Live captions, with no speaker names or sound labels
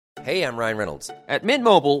Hey, I'm Ryan Reynolds. At Mint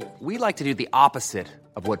Mobile, we like to do the opposite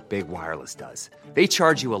of what Big Wireless does. They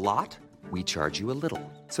charge you a lot, we charge you a little.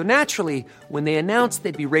 So naturally, when they announced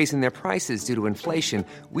they'd be raising their prices due to inflation,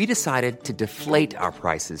 we decided to deflate our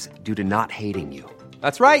prices due to not hating you.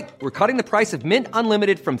 That's right. We're cutting the price of Mint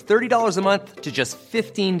Unlimited from $30 a month to just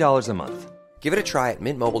 $15 a month. Give it a try at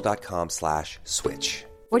mintmobile.com/switch.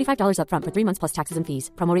 $45 up front for 3 months plus taxes and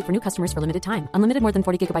fees. Promo rate for new customers for limited time. Unlimited more than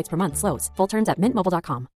 40 gigabytes per month. Slows full terms at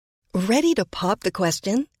mintmobile.com. Ready to pop the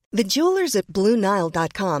question? The jewelers at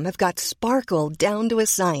BlueNile.com have got sparkle down to a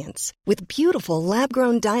science with beautiful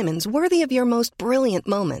lab-grown diamonds worthy of your most brilliant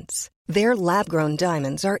moments. Their lab-grown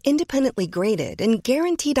diamonds are independently graded and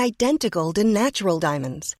guaranteed identical to natural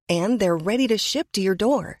diamonds, and they're ready to ship to your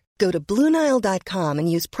door. Go to BlueNile.com and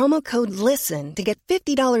use promo code LISTEN to get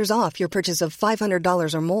 $50 off your purchase of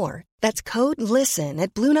 $500 or more. That's code LISTEN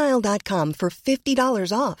at BlueNile.com for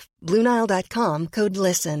 $50 off. BlueNile.com, code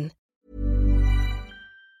LISTEN.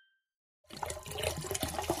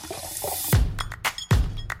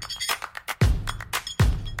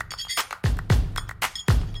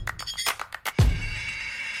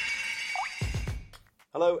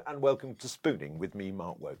 Hello and welcome to Spooning with me,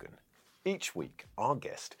 Mark Wogan. Each week, our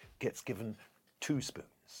guest gets given 2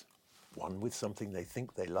 spoons. One with something they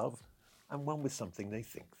think they love and one with something they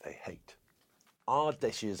think they hate. Our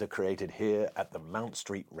dishes are created here at the Mount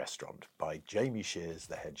Street restaurant by Jamie Shears,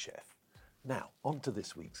 the head chef. Now, on to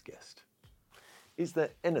this week's guest. Is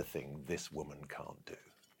there anything this woman can't do?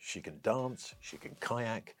 She can dance, she can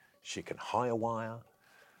kayak, she can hire wire.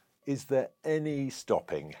 Is there any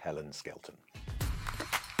stopping Helen Skelton?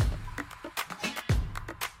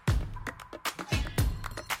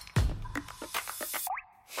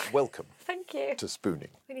 Welcome. Thank you. To Spooning.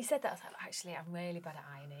 When you said that, I was like, actually, I'm really bad at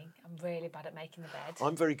ironing. I'm really bad at making the bed.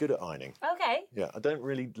 I'm very good at ironing. Okay. Yeah, I don't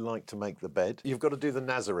really like to make the bed. You've got to do the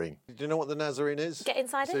Nazarene. Do you know what the Nazarene is? Get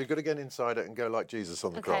inside it? So you've got to get inside it and go like Jesus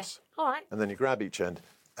on the cross. All right. And then you grab each end,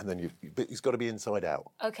 and then but it's got to be inside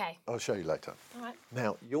out. Okay. I'll show you later. All right.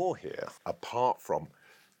 Now, you're here, apart from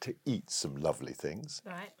to eat some lovely things.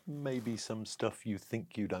 Right. Maybe some stuff you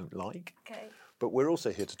think you don't like. Okay. But we're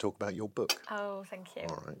also here to talk about your book. Oh, thank you.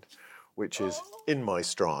 All right. Which is In My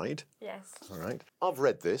Stride. Yes. All right. I've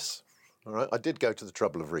read this. All right. I did go to the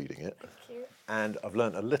trouble of reading it. Thank you. And I've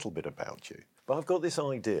learnt a little bit about you. But I've got this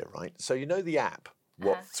idea, right? So you know the app,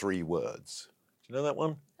 What 3 Words? Do you know that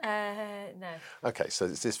one? No. Okay, so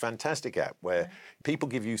it's this fantastic app where people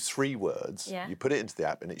give you 3 words, you put it into the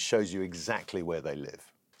app and it shows you exactly where they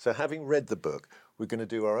live. So having read the book, we're going to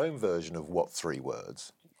do our own version of What 3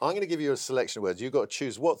 Words. I'm going to give you a selection of words. You've got to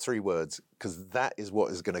choose what 3 words, because that is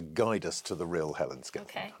what is going to guide us to the real Helen Skelton.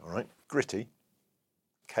 Okay. All right? Gritty,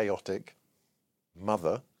 chaotic,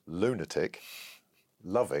 mother, lunatic,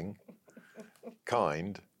 loving,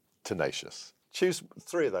 kind, tenacious. Choose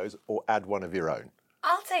 3 of those or add one of your own.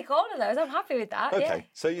 I'll take all of those. I'm happy with that. Okay, Yeah.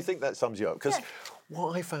 so you think that sums you up? Because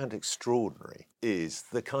what I found extraordinary is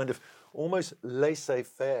the kind of almost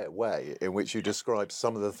laissez-faire way in which you describe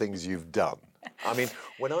some of the things you've done. I mean,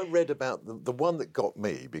 when I read about the one that got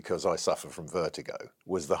me, because I suffer from vertigo,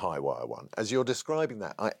 was the high wire one. As you're describing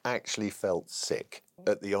that, I actually felt sick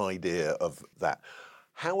at the idea of that.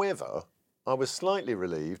 However, I was slightly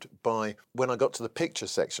relieved by when I got to the picture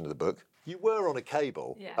section of the book. You were on a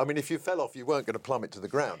cable. Yeah. I mean, if you fell off, you weren't going to plummet to the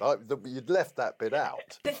ground. You'd left that bit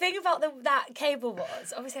out. The thing about that cable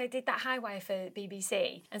was, obviously I did that high wire for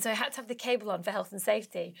BBC, and so I had to have the cable on for health and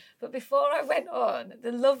safety. But before I went on,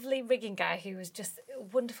 the lovely rigging guy, who was just a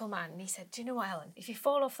wonderful man, and he said, do you know what, Helen, if you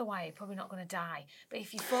fall off the wire, you're probably not going to die. But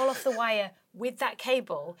if you fall off the wire with that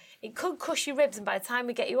cable, it could crush your ribs, and by the time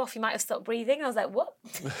we get you off, you might have stopped breathing. And I was like, what?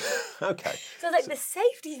 Okay. So like the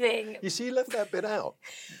safety thing. You see, you left that bit out.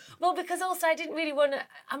 Well, because also I didn't really want to,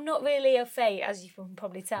 I'm not really au fait, as you can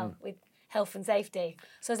probably tell, with health and safety.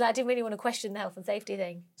 So I was like, I didn't really want to question the health and safety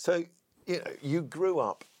thing. So, you grew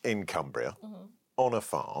up in Cumbria on a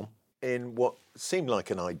farm in what seemed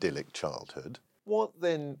like an idyllic childhood. What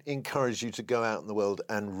then encouraged you to go out in the world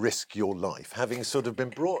and risk your life, having sort of been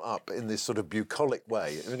brought up in this sort of bucolic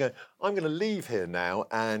way? And go, I'm going to leave here now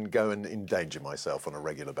and go and endanger myself on a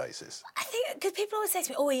regular basis. I think, because people always say to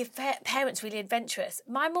me, oh, your parents really adventurous.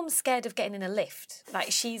 My mum's scared of getting in a lift.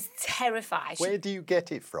 Like, she's terrified. Where do you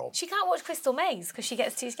get it from? She can't watch Crystal Maze because she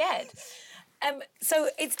gets too scared. So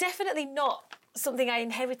it's definitely not something I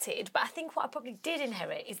inherited, but I think what I probably did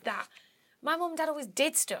inherit is that my mum and dad always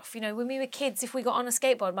did stuff. You know, when we were kids, if we got on a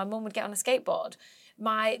skateboard, my mum would get on a skateboard.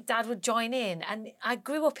 My dad would join in. And I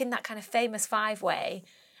grew up in that kind of famous 5 way.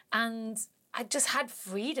 And I just had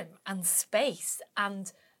freedom and space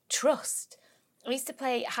and trust. I used to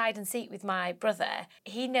play hide and seek with my brother.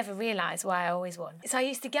 He never realised why I always won. So I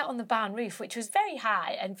used to get on the barn roof, which was very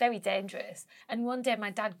high and very dangerous. And one day my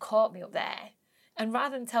dad caught me up there. And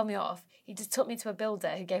rather than tell me off, he just took me to a builder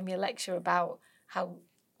who gave me a lecture about how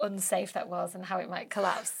unsafe that was and how it might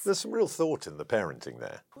collapse. There's some real thought in the parenting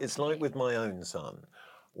there. It's like with my own son.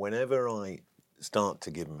 Whenever I start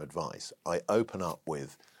to give him advice, I open up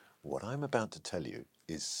with, what I'm about to tell you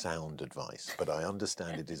is sound advice, but I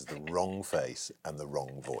understand it is the wrong face and the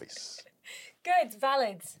wrong voice. Good,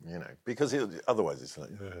 valid. You know, because otherwise it's like...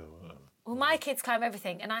 Well, my kids climb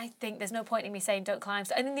everything, and I think there's no point in me saying don't climb.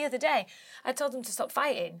 And then the other day, I told them to stop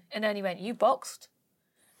fighting, and Ernie went, you boxed.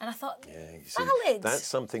 And I thought, you see, valid. that's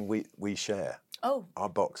something we share. Oh. I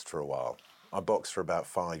boxed for a while. I boxed for about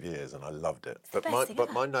 5 years, and I loved it. It's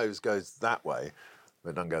But my nose goes that way,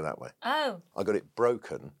 but it doesn't go that way. Oh. I got it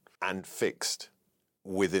broken and fixed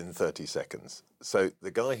within 30 seconds. So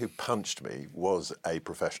the guy who punched me was a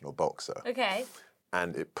professional boxer. Okay.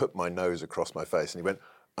 And it put my nose across my face, and he went,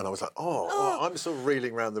 and I was like, oh, I'm sort of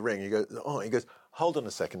reeling around the ring. He goes, hold on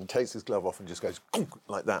a second. He takes his glove off and just goes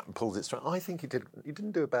like that and pulls it straight. I think he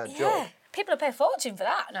didn't do a bad job. People pay a fortune for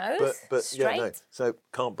that nose. But straight. yeah, no. So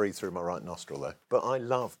can't breathe through my right nostril though. But I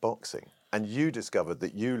love boxing, and you discovered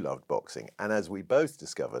that you loved boxing, and as we both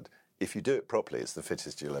discovered, if you do it properly, it's the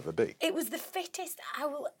fittest you'll ever be. It was the fittest I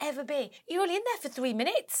will ever be. You're only in there for 3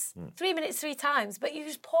 minutes. 3 minutes, 3 times, but you're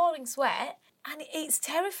just pouring sweat, and it's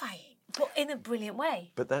terrifying, but in a brilliant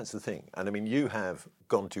way. But that's the thing. And I mean, you have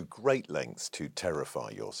gone to great lengths to terrify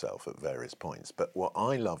yourself at various points. But what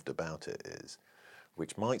I loved about it is,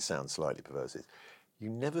 which might sound slightly perverse, is you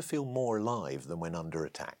never feel more alive than when under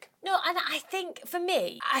attack. No, and I think, for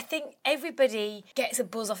me, I think everybody gets a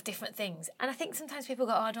buzz off different things. And I think sometimes people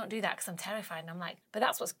go, oh, I don't do that because I'm terrified. And I'm like, but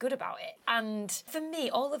that's what's good about it. And for me,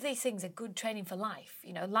 all of these things are good training for life.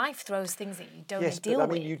 You know, life throws things that you don't deal with. Yes, but I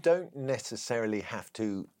mean, you don't necessarily have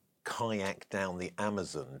to kayak down the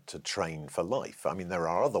Amazon to train for life. I mean, there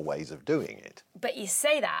are other ways of doing it. But you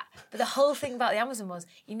say that, but the whole thing about the Amazon was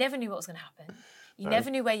you never knew what was going to happen. You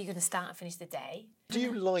never knew where you're going to start and finish the day. Do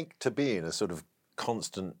you like to be in a sort of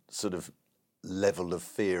constant sort of level of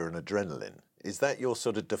fear and adrenaline? Is that your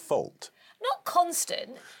sort of default? Not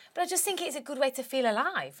constant, but I just think it's a good way to feel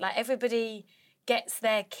alive. Like, everybody gets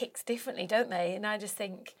their kicks differently, don't they? And I just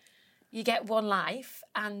think you get one life.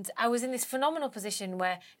 And I was in this phenomenal position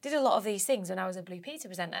where I did a lot of these things when I was a Blue Peter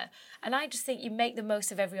presenter. And I just think you make the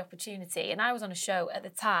most of every opportunity. And I was on a show at the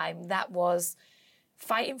time that was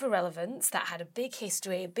fighting for relevance, that had a big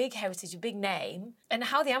history, a big heritage, a big name. And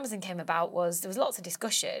how the Amazon came about was there was lots of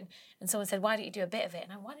discussion, and someone said, why don't you do a bit of it?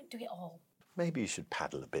 And I why don't do it all? Maybe you should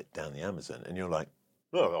paddle a bit down the Amazon. And you're like,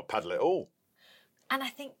 oh, I'll paddle it all. And I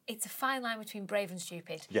think it's a fine line between brave and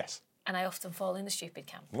stupid. Yes. And I often fall in the stupid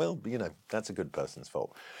camp. Well, you know, that's a good person's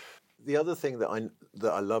fault. The other thing that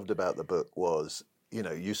I loved about the book was, you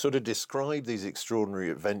know, you sort of describe these extraordinary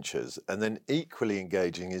adventures, and then equally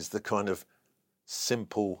engaging is the kind of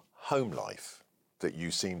simple home life that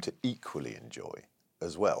you seem to equally enjoy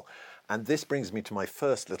as well. And this brings me to my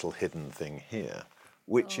first little hidden thing here,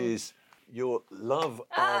 which is your love of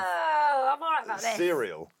I'm all right about this.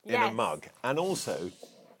 cereal in a Yes. mug, and also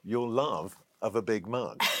your love of a big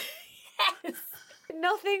mug. Yes.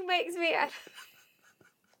 Nothing makes me...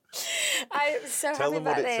 I'm so happy Tell them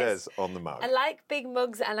about what it this. says on the mug. I like big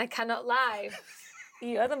mugs and I cannot lie.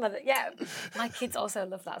 You other mother, yeah. My kids also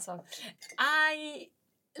love that song. I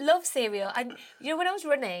love cereal. And, you know, when I was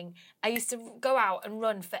running, I used to go out and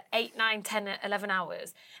run for 8, 9, 10, 11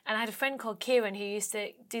 hours. And I had a friend called Kieran who used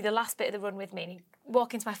to do the last bit of the run with me. And he'd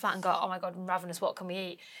walk into my flat and go, oh, my God, I'm ravenous, what can we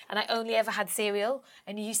eat? And I only ever had cereal.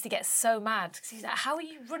 And he used to get so mad. Because he's like, how are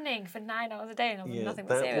you running for 9 hours a day and I'm nothing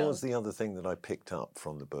but cereal? That was the other thing that I picked up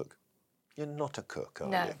from the book. You're not a cook, are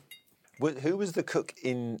No. you? Who was the cook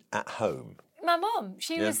at home? My mum,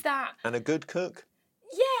 she was that... And a good cook?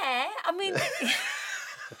 Yeah, I mean...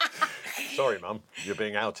 Sorry, Mum, you're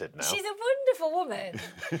being outed now. She's a wonderful woman.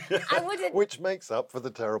 I wouldn't... Which makes up for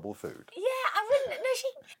the terrible food. Yeah, I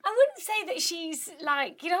wouldn't say that she's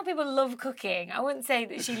like, you know how people love cooking? I wouldn't say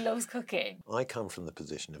that she loves cooking. I come from the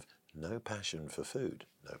position of no passion for food.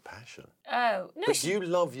 No passion. Oh, no, But you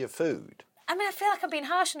love your food. I mean, I feel like I'm being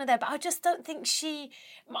harsh on her there, but I just don't think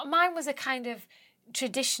mine was a kind of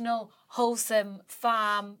traditional, wholesome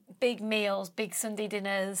farm, big meals, big Sunday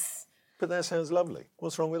dinners. But that sounds lovely.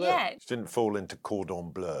 What's wrong with Yeah. that? She didn't fall into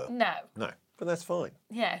cordon bleu. No. No, but that's fine.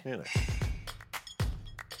 Yeah. You know.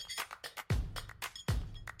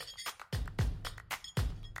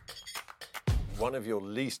 One of your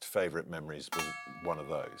least favourite memories was one of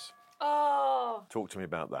those. Oh. Talk to me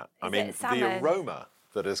about that. Is it salmon? the aroma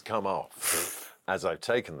that has come off as I've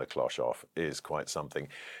taken the cloche off, is quite something.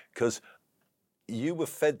 Because you were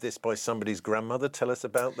fed this by somebody's grandmother. Tell us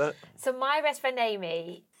about that. So my best friend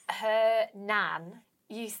Amy, her nan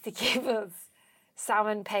used to give us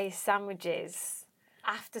salmon paste sandwiches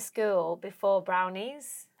after school before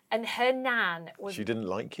brownies. And her nan was... She didn't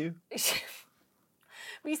like you?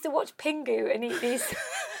 We used to watch Pingu and eat these...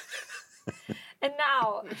 And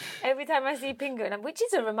now, every time I see Pingu, which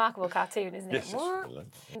is a remarkable cartoon, isn't it? Yes,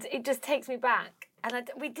 And it just takes me back. And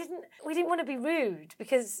we didn't want to be rude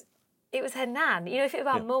because it was her nan. You know, if it were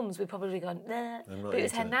our mums, we'd probably gone, nah. But it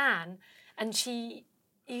was her nan. And she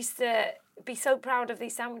used to be so proud of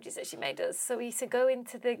these sandwiches that she made us. So we used to go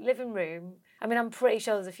into the living room. I mean, I'm pretty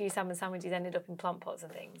sure there's a few salmon sandwiches ended up in plant pots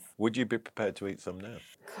and things. Would you be prepared to eat some now?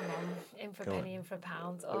 Come on, in for a penny, in for a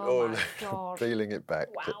pound. Oh my God. Feeling it back.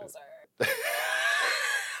 Wowzer.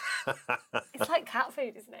 It's like cat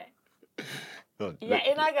food, isn't it? Oh, yeah,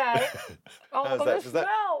 in I go. Oh my God, the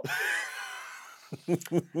smell!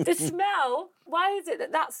 The smell, why is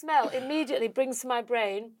it that smell immediately brings to my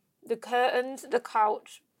brain the curtains, the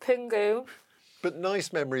couch, Pingu. But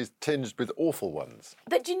nice memories tinged with awful ones.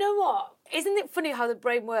 But do you know what? Isn't it funny how the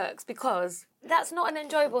brain works? Because that's not an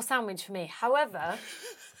enjoyable sandwich for me. However,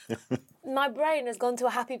 my brain has gone to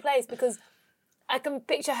a happy place because I can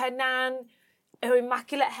picture her nan, her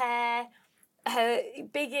immaculate hair, her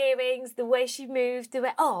big earrings, the way she moved, the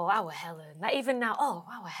way, oh, our Helen. Like even now, oh,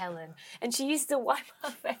 our Helen. And she used to wipe her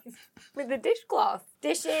face with the dishcloth.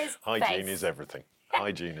 Dishes, Hygiene face. is everything.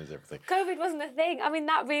 Hygiene is everything. COVID wasn't a thing. I mean,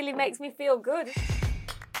 that really makes me feel good.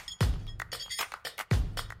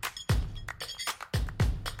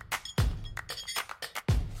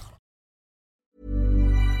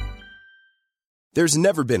 There's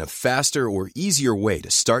never been a faster or easier way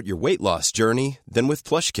to start your weight loss journey than with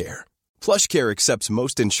PlushCare. PlushCare accepts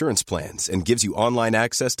most insurance plans and gives you online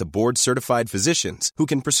access to board-certified physicians who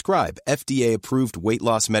can prescribe FDA-approved weight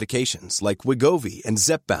loss medications like Wegovy and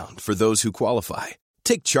Zepbound for those who qualify.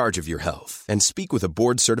 Take charge of your health and speak with a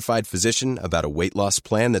board-certified physician about a weight loss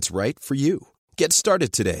plan that's right for you. Get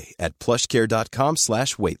started today at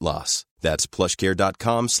plushcare.com/weight loss. That's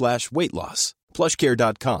plushcare.com/weight loss.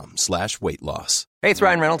 plushcare.com/weight loss. Hey, it's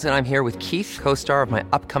Ryan Reynolds, and I'm here with Keith, co-star of my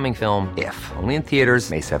upcoming film, If, only in theaters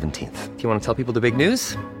May 17th. Do you want to tell people the big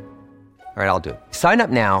news? All right, I'll do it. Sign up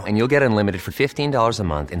now and you'll get unlimited for $15 a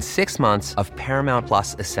month and 6 months of Paramount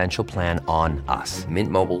Plus Essential Plan on us.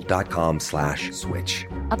 MintMobile.com/switch.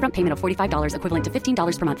 Upfront payment of $45 equivalent to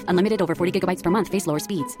 $15 per month. Unlimited over 40 gigabytes per month. Face lower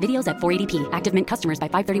speeds. Videos at 480p. Active Mint customers by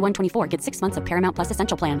 531.24 get 6 months of Paramount Plus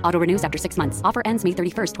Essential Plan. Auto renews after 6 months. Offer ends May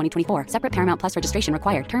 31st, 2024. Separate Paramount Plus registration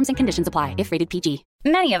required. Terms and conditions apply if rated PG.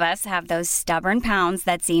 Many of us have those stubborn pounds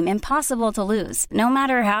that seem impossible to lose, no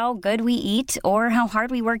matter how good we eat or how hard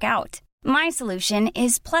we work out. My solution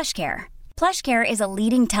is PlushCare. PlushCare is a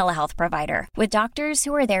leading telehealth provider with doctors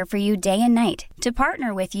who are there for you day and night to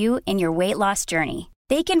partner with you in your weight loss journey.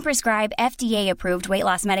 They can prescribe FDA-approved weight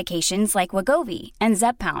loss medications like Wegovy and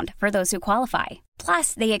Zepbound for those who qualify.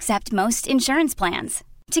 Plus, they accept most insurance plans.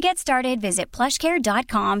 To get started, visit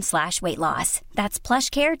plushcare.com/weight loss. That's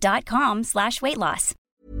plushcare.com/weight loss.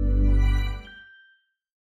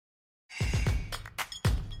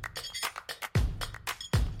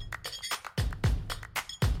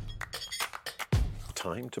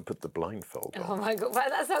 Time to put the blindfold on. Oh my God, wow,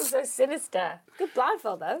 that sounds so sinister. Good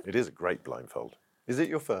blindfold, though. It is a great blindfold. Is it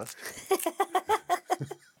your first?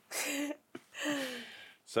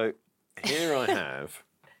 So here I have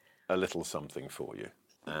a little something for you.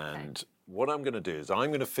 And what I'm going to do is I'm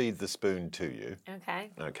going to feed the spoon to you. Okay.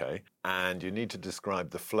 Okay. And you need to describe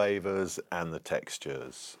the flavours and the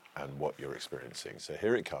textures and what you're experiencing. So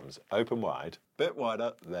here it comes. Open wide. Bit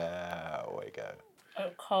wider. There we go.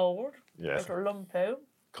 Cold. Yes. Little lumpy.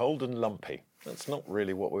 Cold and lumpy. That's not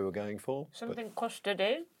really what we were going for. Something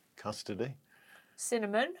custardy. Custardy.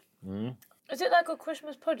 Cinnamon. Is it like a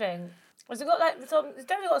Christmas pudding? Has it got like it's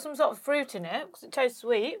definitely got some sort of fruit in it because it tastes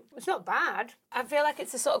sweet. It's not bad. I feel like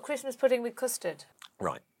it's a sort of Christmas pudding with custard.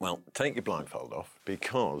 Right. Well, take your blindfold off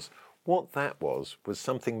because what that was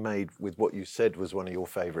something made with what you said was one of your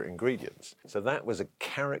favourite ingredients. So that was a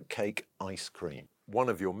carrot cake ice cream. One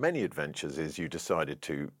of your many adventures is you decided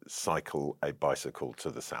to cycle a bicycle to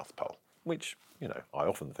the South Pole, which, you know, I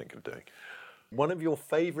often think of doing. One of your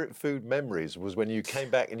favourite food memories was when you came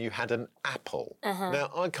back and you had an apple. Now,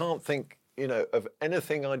 I can't think, you know, of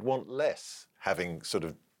anything I'd want less, having sort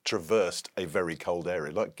of traversed a very cold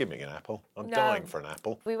area. Like, give me an apple. I'm dying for an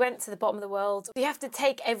apple. We went to the bottom of the world. You have to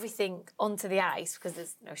take everything onto the ice because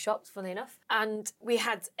there's no shops, funny enough. And we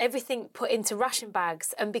had everything put into ration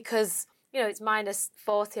bags. And because it's minus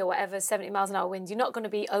 40 or whatever, 70 miles an hour winds, you're not going to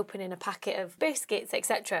be opening a packet of biscuits,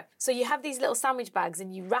 etc. So you have these little sandwich bags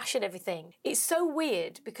and you ration everything. It's so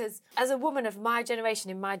weird because as a woman of my generation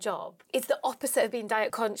in my job, it's the opposite of being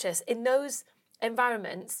diet conscious. In those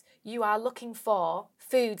environments, you are looking for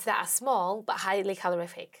foods that are small but highly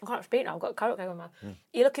calorific. I can't speak now, I've got a carrot going on my mouth.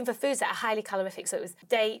 You're looking for foods that are highly calorific. So it was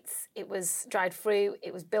dates, it was dried fruit,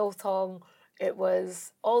 it was biltong, it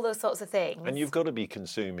was all those sorts of things. And you've got to be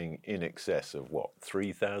consuming in excess of,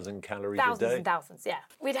 3,000 calories a day? Thousands and thousands, yeah.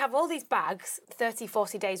 We'd have all these bags, 30,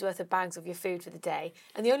 40 days worth of bags of your food for the day.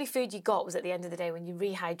 And the only food you got was at the end of the day when you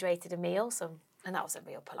rehydrated a meal. And that was a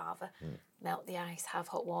real palaver. Melt the ice, have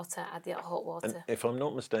hot water, add the hot water. And if I'm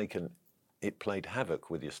not mistaken, it played havoc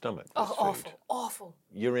with your stomach. Oh, awful.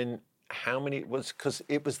 You're in how many? Because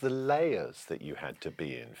it was the layers that you had to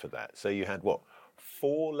be in for that. So you had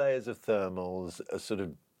 4 layers of thermals, a sort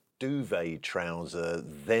of duvet trouser,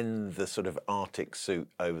 then the sort of Arctic suit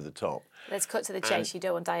over the top. Let's cut to the chase. You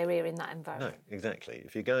don't want diarrhea in that environment. No, exactly.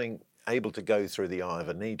 If you're able to go through the eye of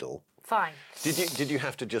a needle. Fine. Did you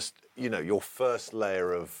have to just, your first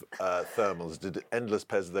layer of thermals, did endless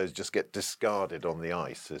pairs of those just get discarded on the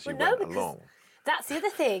ice as you went along? That's the other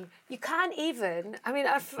thing. You can't even.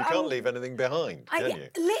 You can't leave anything behind, can you?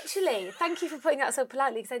 Literally. Thank you for putting that so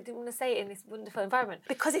politely because I didn't want to say it in this wonderful environment.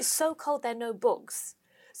 Because it's so cold, there are no bugs.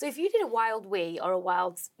 So if you did a wild wee or a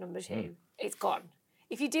wild number 2, it's gone.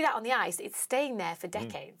 If you do that on the ice, it's staying there for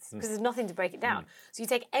decades because there's nothing to break it down. So you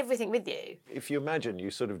take everything with you. If you imagine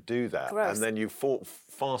you sort of do that Gross. and then you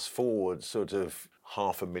fast forward sort of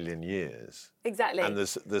 500,000 years. Exactly. And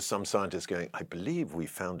there's some scientists going, I believe we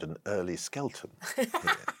found an early skeleton.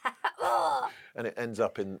 And it ends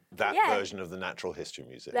up in that version of the Natural History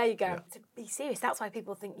Museum. There you go. Yeah. To be serious, that's why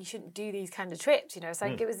people think you shouldn't do these kind of trips. It's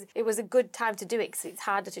like it was a good time to do it because it's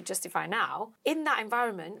harder to justify now. In that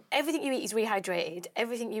environment, everything you eat is rehydrated.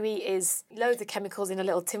 Everything you eat is loads of chemicals in a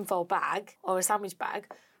little tinfoil bag or a sandwich bag.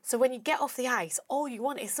 So when you get off the ice, all you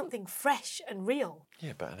want is something fresh and real.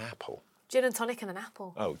 Yeah, but an apple. Gin and tonic and an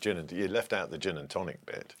apple. Oh, you left out the gin and tonic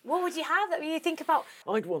bit. What would you have? You think about...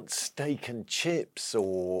 I'd want steak and chips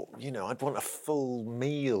or, I'd want a full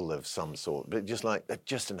meal of some sort, but just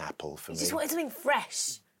an apple for me. You just wanted something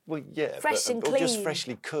fresh. Well, yeah. Fresh and clean. Or just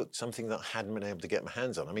freshly cooked, something that I hadn't been able to get my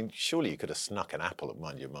hands on. Surely you could have snuck an apple,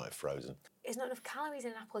 mind you, might have frozen. There's not enough calories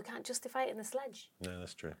in an apple. You can't justify it in the sledge. No,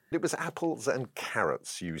 that's true. It was apples and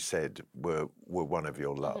carrots you said were one of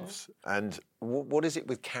your loves. And what is it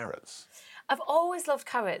with carrots? I've always loved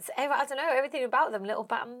carrots. I don't know, everything about them. Little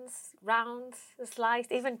buttons, round,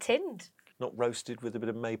 sliced, even tinned. Not roasted with a bit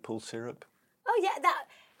of maple syrup? Oh, yeah,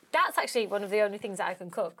 that's actually one of the only things that I can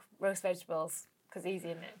cook, roast vegetables, because easy,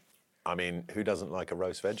 isn't it? Who doesn't like a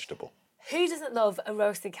roast vegetable? Who doesn't love a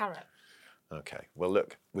roasted carrot? OK, well,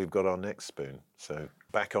 look, we've got our next spoon, so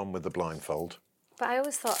back on with the blindfold. But I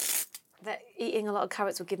always thought that eating a lot of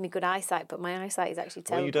carrots would give me good eyesight, but my eyesight is actually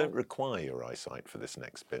terrible. Well, you don't require your eyesight for this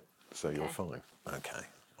next bit, so you're fine. OK,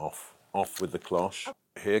 off with the cloche.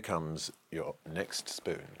 Here comes your next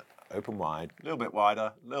spoon. Open wide, a little bit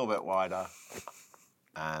wider,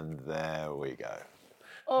 and there we go.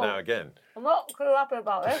 Oh, now again. I'm not too happy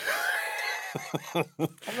about this.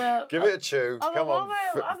 Give it a chew. Come on,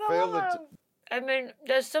 feel the...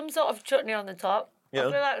 there's some sort of chutney on the top. Yeah.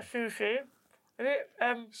 I feel like sushi.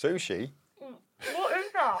 Sushi? What is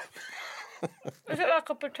that? Is it like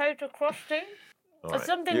a potato crusting? All There's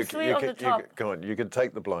something sweet on the top. Go on, you can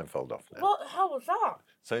take the blindfold off now. What the hell was that?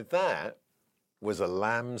 So that was a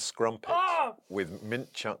lamb scrumpet with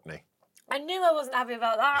mint chutney. I knew I wasn't happy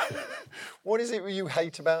about that. What is it you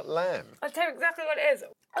hate about lamb? I'll tell you exactly what it is.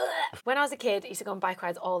 When I was a kid, I used to go on bike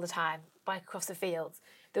rides all the time, bike across the fields.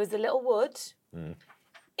 There was a little wood.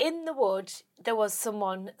 In the wood, there was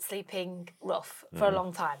someone sleeping rough for a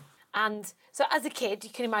long time. And so as a kid, you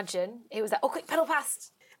can imagine, it was like, oh, quick, pedal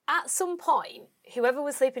past. At some point, whoever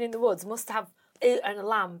was sleeping in the woods must have eaten a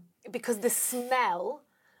lamb because the smell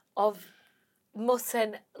of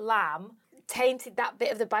mutton lamb tainted that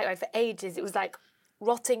bit of the bike ride for ages. It was like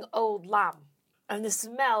rotting old lamb. And the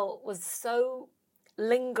smell was so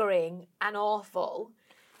lingering and awful.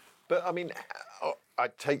 But, I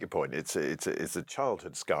take your point. It's a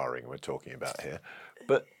childhood scarring we're talking about here.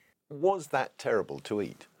 But was that terrible to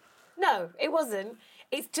eat? No, it wasn't.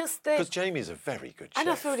 It's just that... Because Jamie's a very good chef. I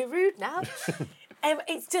know, I feel really rude now.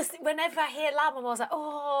 It's just, whenever I hear lamb, I'm always like,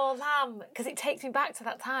 oh, lamb, because it takes me back to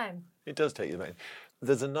that time. It does take you back.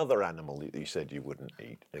 There's another animal that you said you wouldn't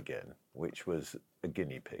eat again, which was a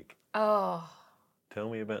guinea pig. Oh. Tell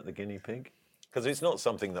me about the guinea pig. Because it's not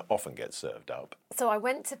something that often gets served up. So I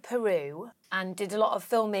went to Peru and did a lot of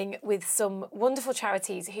filming with some wonderful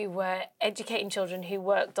charities who were educating children who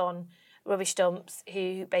worked on rubbish dumps,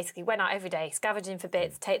 who basically went out every day, scavenging for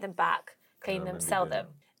bits, take them back, clean them, sell them.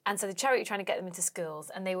 And so the charity were trying to get them into schools,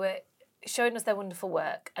 and they were showing us their wonderful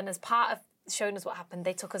work. And as part of showing us what happened,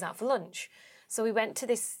 they took us out for lunch. So we went to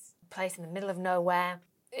this place in the middle of nowhere.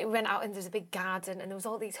 We went out and there was a big garden and there was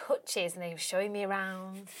all these hutches and they were showing me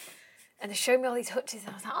around. And they showed me all these hutches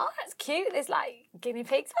and I was like, oh, that's cute. There's like guinea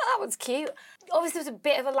pigs. Oh, that one's cute. Obviously, there was a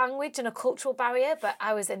bit of a language and a cultural barrier, but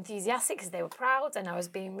I was enthusiastic because they were proud and I was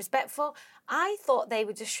being respectful. I thought they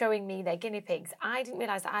were just showing me their guinea pigs. I didn't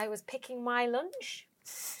realise that I was picking my lunch.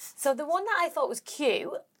 So the one that I thought was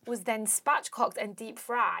cute was then spatchcocked and deep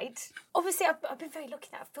fried. Obviously, I've been very lucky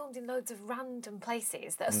that I've filmed in loads of random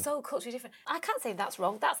places that are so culturally different. I can't say that's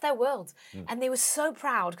wrong. That's their world. And they were so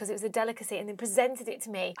proud because it was a delicacy and they presented it to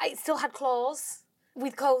me. It still had claws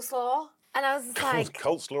with coleslaw. And I was just like...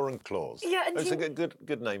 Coleslaw and claws. Yeah, and it's a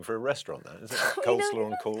good name for a restaurant, that, isn't it? Coleslaw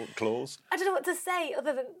and claws. I don't know what to say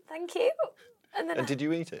other than thank you. And did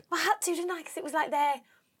you eat it? I had to, didn't I? Because it was like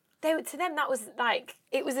to them, that was like,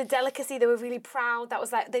 it was a delicacy. They were really proud. That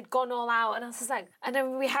was like, they'd gone all out. And I was just like, and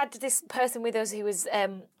then we had this person with us who was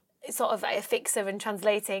sort of like a fixer and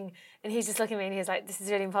translating. And he was just looking at me and he was like, this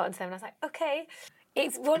is really important to them. And I was like, okay.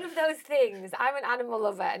 It's one of those things. I'm an animal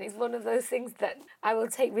lover and it's one of those things that I will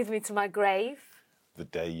take with me to my grave. The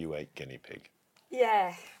day you ate guinea pig.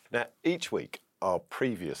 Yeah. Now, each week, our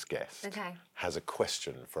previous guest Okay. has a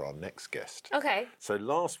question for our next guest. Okay. So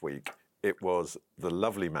last week, it was the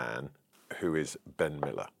lovely man who is Ben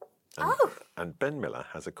Miller. And Ben Miller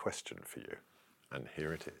has a question for you. And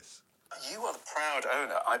here it is. You are the proud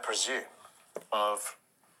owner, I presume, of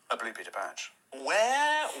a Blue Peter badge.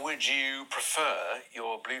 Where would you prefer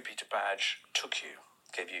your Blue Peter badge took you,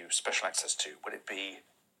 gave you special access to? Would it be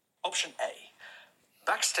option A,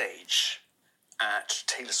 backstage at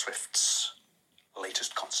Taylor Swift's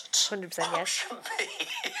latest concert? 100% yes. Option B,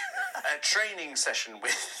 a training session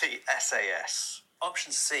with the SAS.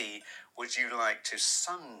 Option C, would you like to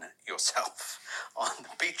sun yourself on the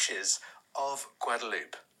beaches of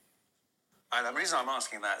Guadeloupe? And the reason I'm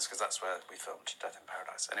asking that is because that's where we filmed Death in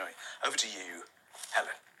Paradise. Anyway, over to you,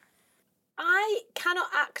 Helen. I cannot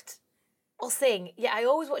act or sing, yet I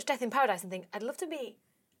always watch Death in Paradise and think, I'd love to be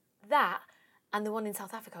that. And the one in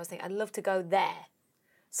South Africa, I was thinking, I'd love to go there.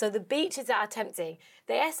 So the beaches that are tempting.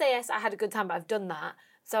 The SAS, I had a good time, but I've done that.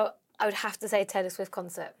 So I would have to say Taylor Swift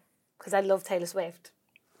concert, because I love Taylor Swift.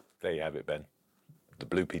 There you have it, Ben. The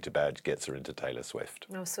Blue Peter badge gets her into Taylor Swift.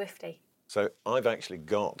 No, Swiftie. So I've actually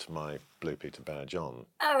got my Blue Peter badge on.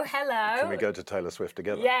 Oh, hello. Can we go to Taylor Swift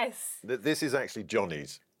together? Yes. This is actually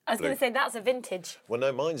Johnny's. I was going to say, that's a vintage. Well,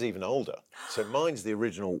 no, mine's even older. So mine's the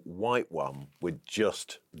original white one with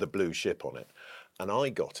just the blue ship on it. And I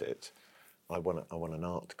got it. I won an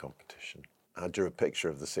art competition. I drew a picture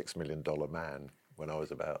of the $6 Million Man when I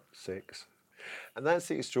was about 6. And that's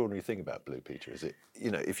the extraordinary thing about Blue Peter, is it,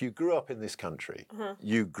 if you grew up in this country,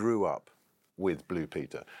 you grew up with Blue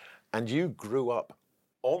Peter. And you grew up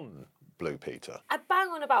on Blue Peter. I bang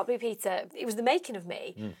on about Blue Peter. It was the making of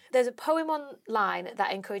me. There's a poem online that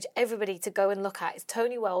I encourage everybody to go and look at. It's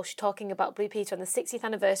Tony Welsh talking about Blue Peter on the 60th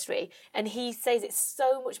anniversary, and he says it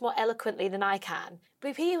so much more eloquently than I can.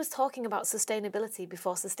 Blue Peter was talking about sustainability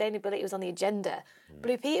before sustainability was on the agenda.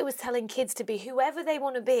 Blue Peter was telling kids to be whoever they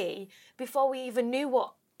want to be before we even knew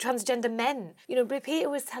what transgender men. Blue Peter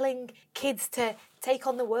was telling kids to take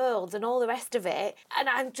on the world and all the rest of it. And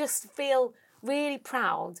I just feel really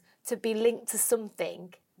proud to be linked to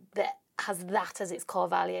something that has that as its core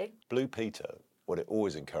value. Blue Peter, what it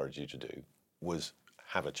always encouraged you to do was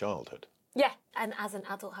have a childhood. Yeah, and as an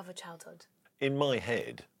adult have a childhood. In my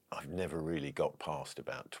head, I've never really got past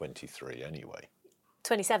about 23 anyway.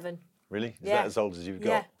 27. Really? Is that as old as you've got?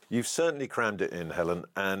 Yeah. You've certainly crammed it in, Helen,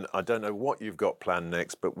 and I don't know what you've got planned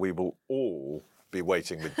next, but we will all be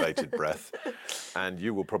waiting with bated breath, and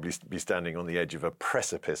you will probably be standing on the edge of a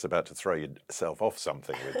precipice about to throw yourself off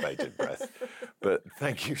something with bated breath. But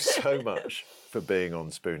thank you so much for being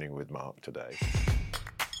on Spooning with Mark today.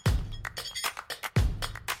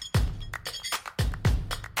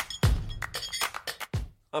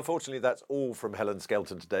 Unfortunately, that's all from Helen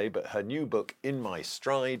Skelton today, but her new book, In My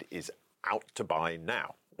Stride, is out to buy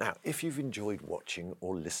now. Now, if you've enjoyed watching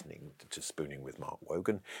or listening to Spooning with Mark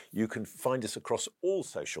Wogan, you can find us across all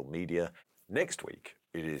social media. Next week,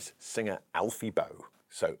 it is singer Alfie Boe.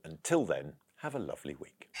 So until then, have a lovely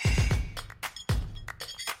week.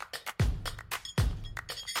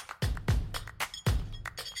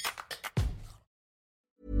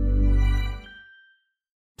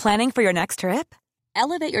 Planning for your next trip?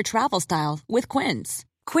 Elevate your travel style with Quince.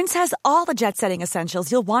 Quince has all the jet-setting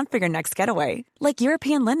essentials you'll want for your next getaway, like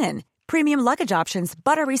European linen, premium luggage options,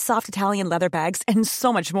 buttery soft Italian leather bags, and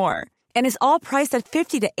so much more. And is all priced at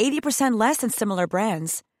 50 to 80% less than similar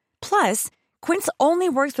brands. Plus, Quince only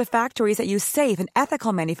works with factories that use safe and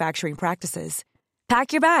ethical manufacturing practices.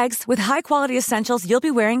 Pack your bags with high-quality essentials you'll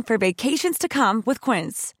be wearing for vacations to come with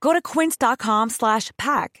Quince. Go to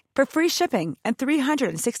quince.com/pack for free shipping and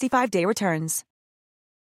 365-day returns.